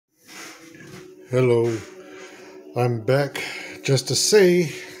Hello, I'm back just to say,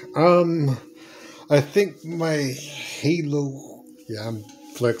 I think my Halo, yeah, I'm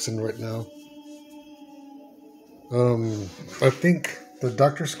flexing right now. I think the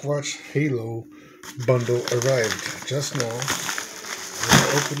DrSquatch Halo bundle arrived just now. I'm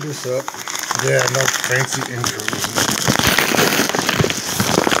gonna open this up. Yeah, no fancy intros.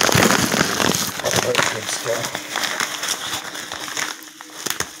 All that good stuff.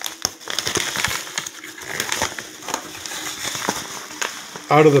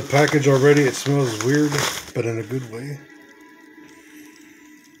 Out of the package already, it smells weird, but in a good way.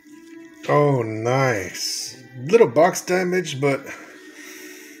 Oh, nice. Little box damage, but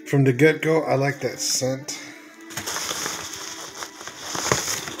from the get-go, I like that scent.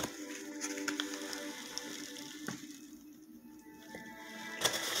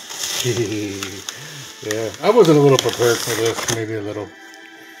 Yeah, I wasn't a little prepared for this, maybe a little.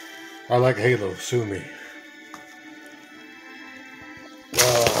 I like Halo, sue me.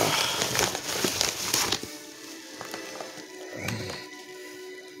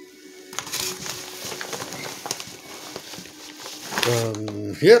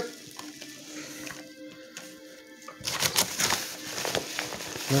 Yep.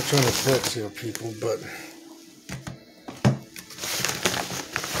 Not trying to flex here, people, but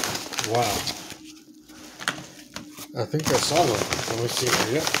wow. I think I saw one. Let me see.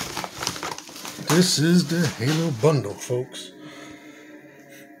 Yep. This is the Halo bundle, folks.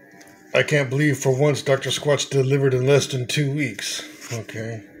 I can't believe for once DrSquatch delivered in less than 2 weeks.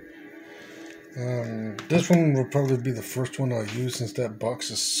 Okay. This one will probably be the first one I'll use since that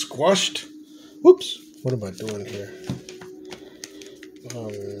box is squashed. Whoops. What am I doing here?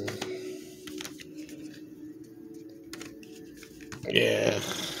 Yeah.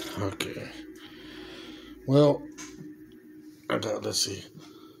 Okay. Well, let's see.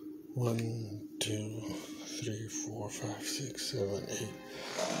 1, 2, 3, 4, 5, 6, 7, 8,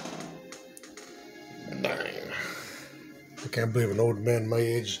 9. I can't believe an old man my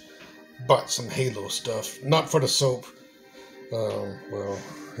age bought some Halo stuff. Not for the soap. Well,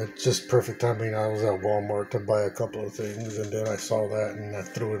 it's just perfect timing. I was at Walmart to buy a couple of things, and then I saw that, and I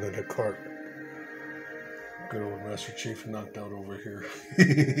threw it in the cart. Good old Master Chief knocked out over here.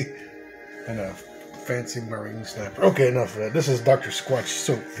 And a fancy marine snapper. Okay, enough of that. This is DrSquatch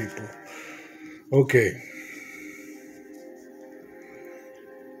soap, people. Okay.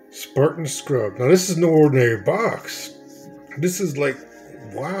 Spartan Scrub. Now, this is no ordinary box. This is like,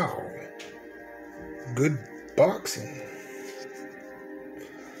 wow. Good boxing.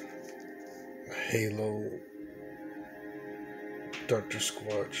 Halo.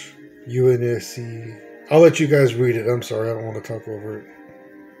 DrSquatch. UNSC. I'll let you guys read it. I'm sorry, I don't want to talk over it.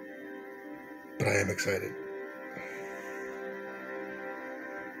 But I am excited.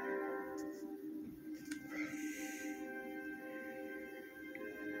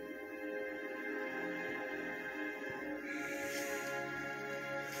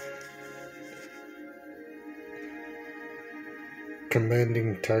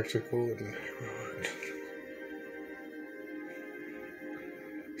 Commanding, tactical, and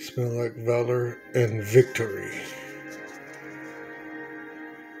smell like valor and victory.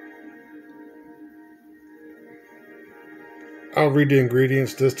 I'll read the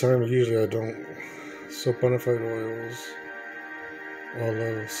ingredients this time. Usually I don't. So bonafide oils,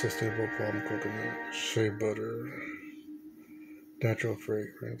 olive, sustainable palm coconut, shea butter, natural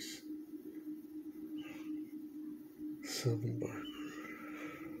fragrance, 7 bar.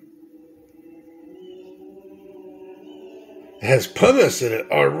 It has pumice in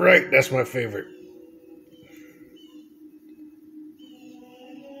it. All right, that's my favorite.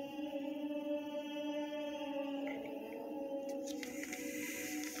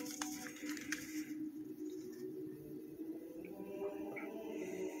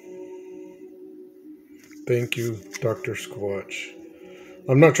 Thank you, DrSquatch.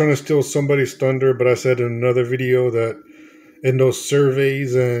 I'm not trying to steal somebody's thunder, but I said in another video that in those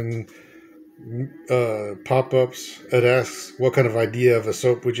surveys and pop-ups, it asks what kind of idea of a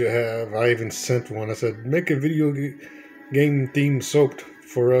soap would you have. I even sent one. I said, make a video game themed soap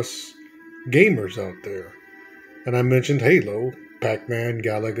for us gamers out there. And I mentioned Halo, Pac-Man,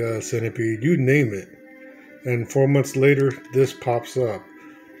 Galaga, Centipede, you name it. And 4 months later, this pops up.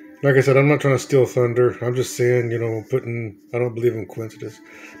 Like I said, I'm not trying to steal thunder. I'm just saying, I don't believe in coincidence.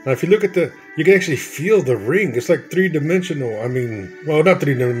 Now, if you look at you can actually feel the ring. It's like 3-dimensional. I mean, well, not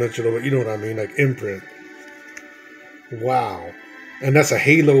 3-dimensional, but you know what I mean, like imprint. Wow. And that's a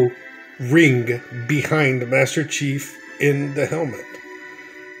Halo ring behind Master Chief in the helmet.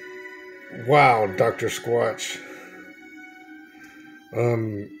 Wow, DrSquatch.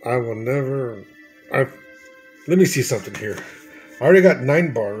 I will never Let me see something here. I already got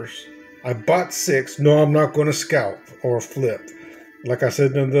 9 bars. I bought 6. No, I'm not going to scalp or flip. Like I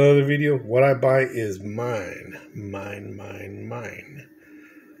said in the other video, what I buy is mine. Mine, mine, mine.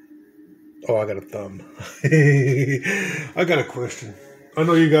 Oh, I got a thumb. I got a question. I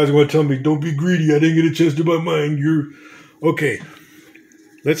know you guys are going to tell me, don't be greedy. I didn't get a chance to buy mine. You're... Okay.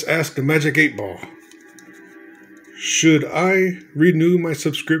 Let's ask the Magic 8 Ball. Should I renew my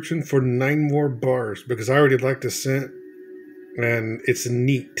subscription for 9 more bars? Because I already like the scent. And it's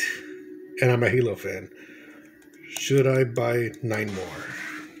neat. And I'm a Halo fan. Should I buy 9 more?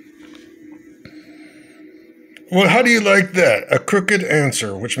 Well, how do you like that? A crooked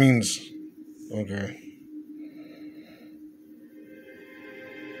answer, which means... Okay.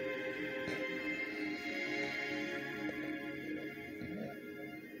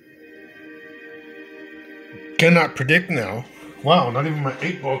 Cannot predict now. Wow, not even my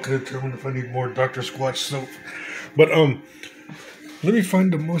 8 ball can determine if I need more DrSquatch soap. But, let me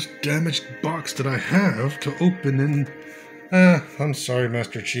find the most damaged box that I have to open and... I'm sorry,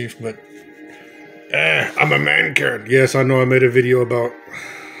 Master Chief, but... I'm a man, Karen. Yes, I know I made a video about...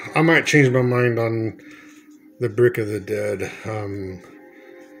 I might change my mind on the Brick of the Dead.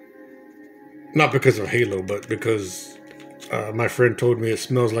 Not because of Halo, but because my friend told me it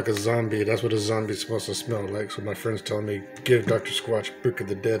smells like a zombie. That's what a zombie is supposed to smell like. So my friend's telling me, give DrSquatch Brick of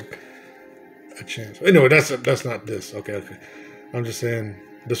the Dead a chance. Anyway, that's not this. Okay. I'm just saying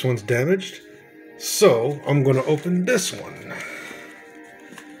this one's damaged. So I'm going to open this one.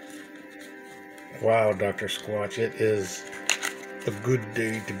 Wow, DrSquatch, it is a good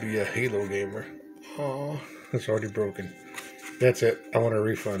day to be a Halo gamer. Oh, it's already broken. That's it. I want a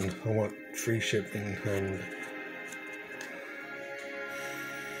refund. I want free shipping. And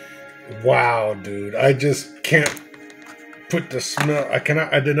wow, dude, I just can't put the smell. I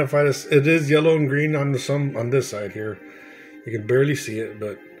cannot identify this. It is yellow and green on this side here. You can barely see it,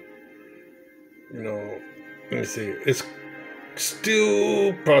 but you know, let me see. It's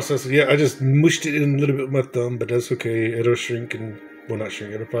still processing. Yeah, I just mushed it in a little bit with my thumb, but that's okay. It'll shrink and, well, not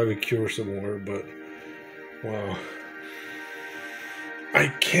shrink. It'll probably cure some more, but wow. I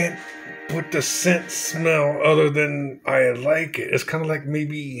can't put the scent smell other than I like it. It's kind of like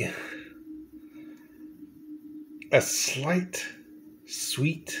maybe a slight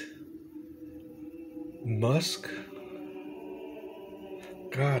sweet musk.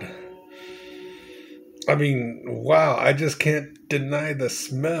 God. I mean, wow, I just can't deny the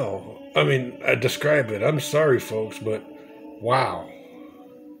smell. I mean, I describe it. I'm sorry, folks, but wow.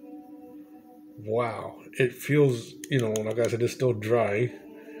 Wow. It feels, you know, like I said, it's still dry.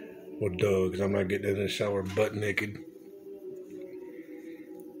 Well, duh, because I'm not getting in the shower butt naked.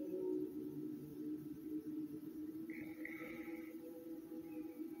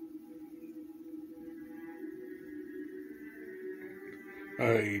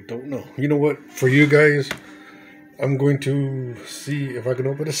 I don't know. You know what? For you guys, I'm going to see if I can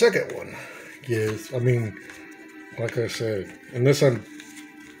open a second one. Yes, I mean, like I said, unless I'm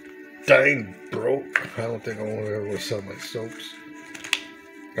dying broke, I don't think I want to ever sell my soaps.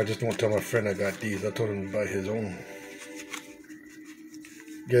 I just don't tell my friend I got these. I told him to buy his own.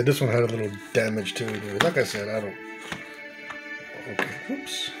 Yeah, this one had a little damage to it. Like I said, I don't... Okay,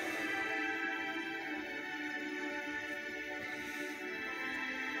 whoops.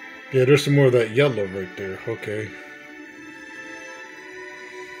 Yeah, there's some more of that yellow right there. Okay.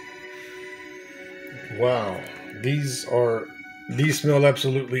 Wow. These smell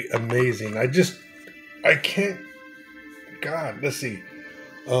absolutely amazing. I can't... God, let's see.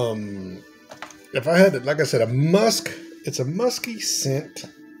 If I had it, like I said, it's a musky scent.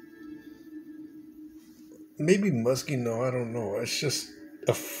 Maybe musky, no, I don't know. It's just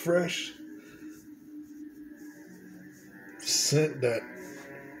a fresh scent that...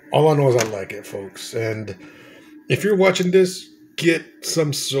 All I know is I like it, folks. And if you're watching this, get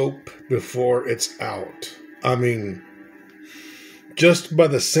some soap before it's out. I mean, just by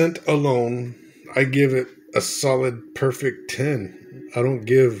the scent alone, I give it a solid, perfect 10. I don't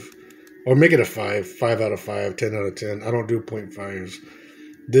give, or make it a 5. 5 out of 5, 10 out of 10. I don't do 0.5s.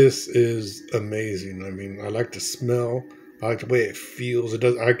 This is amazing. I mean, I like the smell. I like the way it feels. It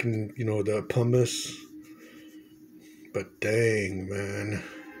does. I can, you know, the pumice. But dang, man.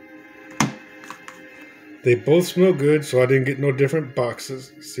 They both smell good, so I didn't get no different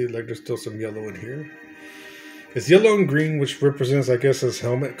boxes. See, like there's still some yellow in here. It's yellow and green, which represents, I guess, his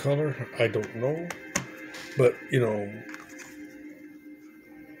helmet color. I don't know. But, you know.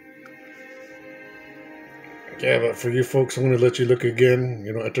 Yeah, but for you folks, I'm going to let you look again,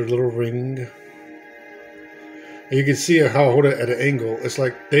 you know, at their little ring. And you can see how I hold it at an angle. It's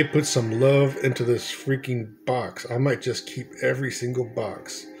like they put some love into this freaking box. I might just keep every single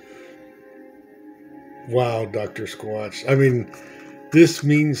box. Wow, Dr. Squatch. I mean, this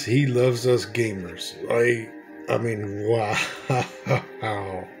means he loves us gamers. I mean, wow.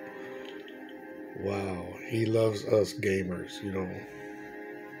 Wow. He loves us gamers, you know.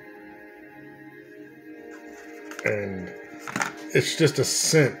 And it's just a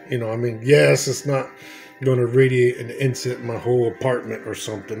scent, you know. I mean, yes, it's not going to radiate an incense my whole apartment or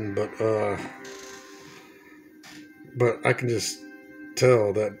something, but I can just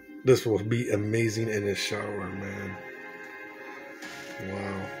tell that this will be amazing in the shower, man.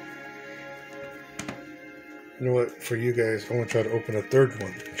 Wow. You know what? For you guys, I want to try to open a third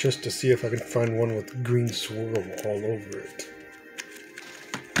one just to see if I can find one with green swirl all over it.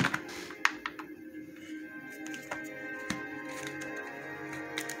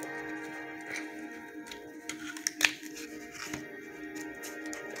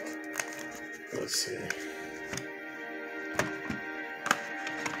 Let's see.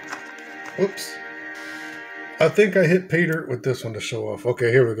 Whoops. I think I hit pay dirt with this one to show off.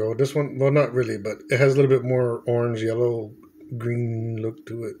 Okay, here we go. This one, well, not really, but it has a little bit more orange, yellow, green look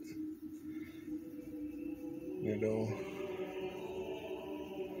to it. You know.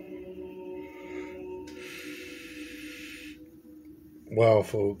 Wow,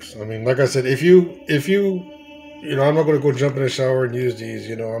 folks. I mean, like I said, if you know, I'm not going to go jump in the shower and use these.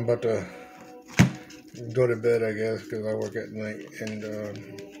 You know, I'm about to go to bed, I guess, because I work at night. And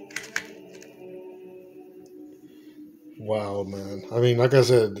wow, man. I mean, like I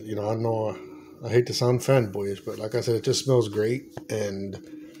said, you know, I know I hate to sound fanboyish, but like I said, it just smells great. And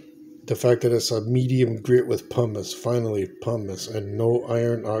the fact that it's a medium grit with pumice, finally pumice, and no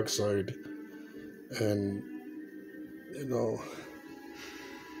iron oxide. And, you know,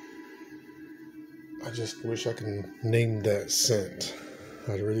 I just wish I could name that scent.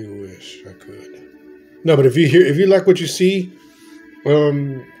 I really wish I could. No, but if you like what you see,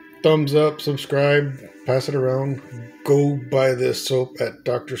 thumbs up, subscribe, pass it around. Go buy this soap at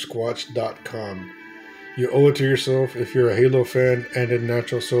DrSquatch.com. You owe it to yourself if you're a Halo fan and a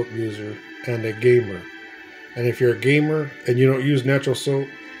natural soap user and a gamer. And if you're a gamer and you don't use natural soap,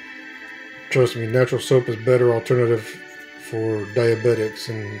 trust me, natural soap is a better alternative for diabetics.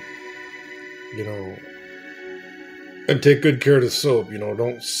 And, you know, and take good care of the soap. You know,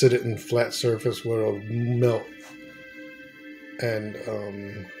 don't sit it in flat surface where it'll melt. And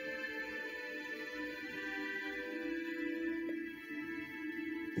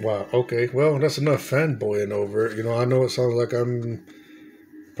wow, okay, well, that's enough fanboying over it. You know, I know it sounds like I'm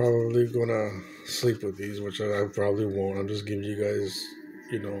probably gonna sleep with these, which I probably won't. I'm just giving you guys,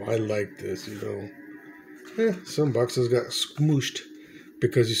 you know, I like this, you know. Some boxes got smooshed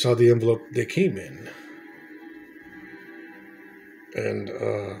because you saw the envelope they came in. And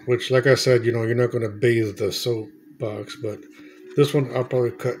which, like I said, you know, you're not gonna bathe the soap box, but this one I'll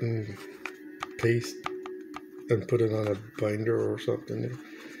probably cut and paste and put it on a binder or something.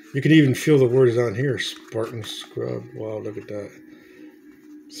 You can even feel the words on here, Spartan Scrub. Wow, look at that.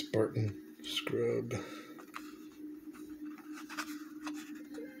 Spartan Scrub.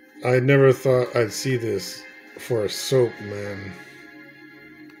 I never thought I'd see this for a soap, man.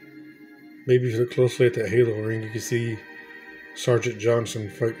 Maybe if you look closely at that Halo ring, you can see Sergeant Johnson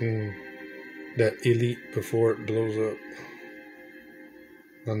fighting that elite before it blows up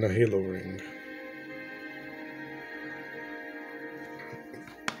on the Halo ring.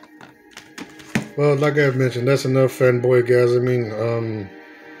 Well, like I mentioned, that's enough fanboygasming.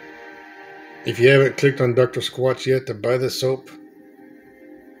 If you haven't clicked on Dr. Squatch yet to buy the soap,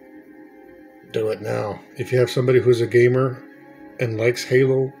 do it now. If you have somebody who's a gamer and likes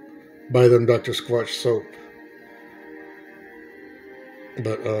Halo, buy them Dr. Squatch soap.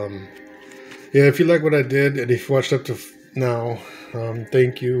 But yeah, if you like what I did and if you watched up to now,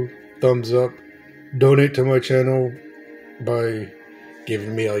 thank you. Thumbs up. Donate to my channel by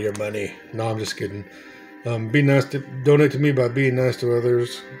giving me all your money. No, I'm just kidding. Be nice to donate to me by being nice to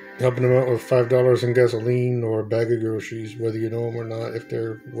others, helping them out with $5 in gasoline or a bag of groceries, whether you know them or not, if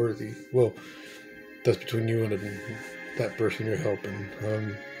they're worthy. Well, that's between you and that person you're helping.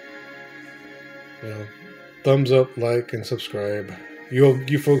 You know, thumbs up, like, and subscribe.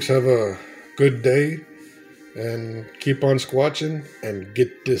 You folks have a good day, and keep on squatching and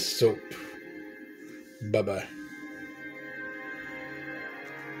get this soap. Bye bye.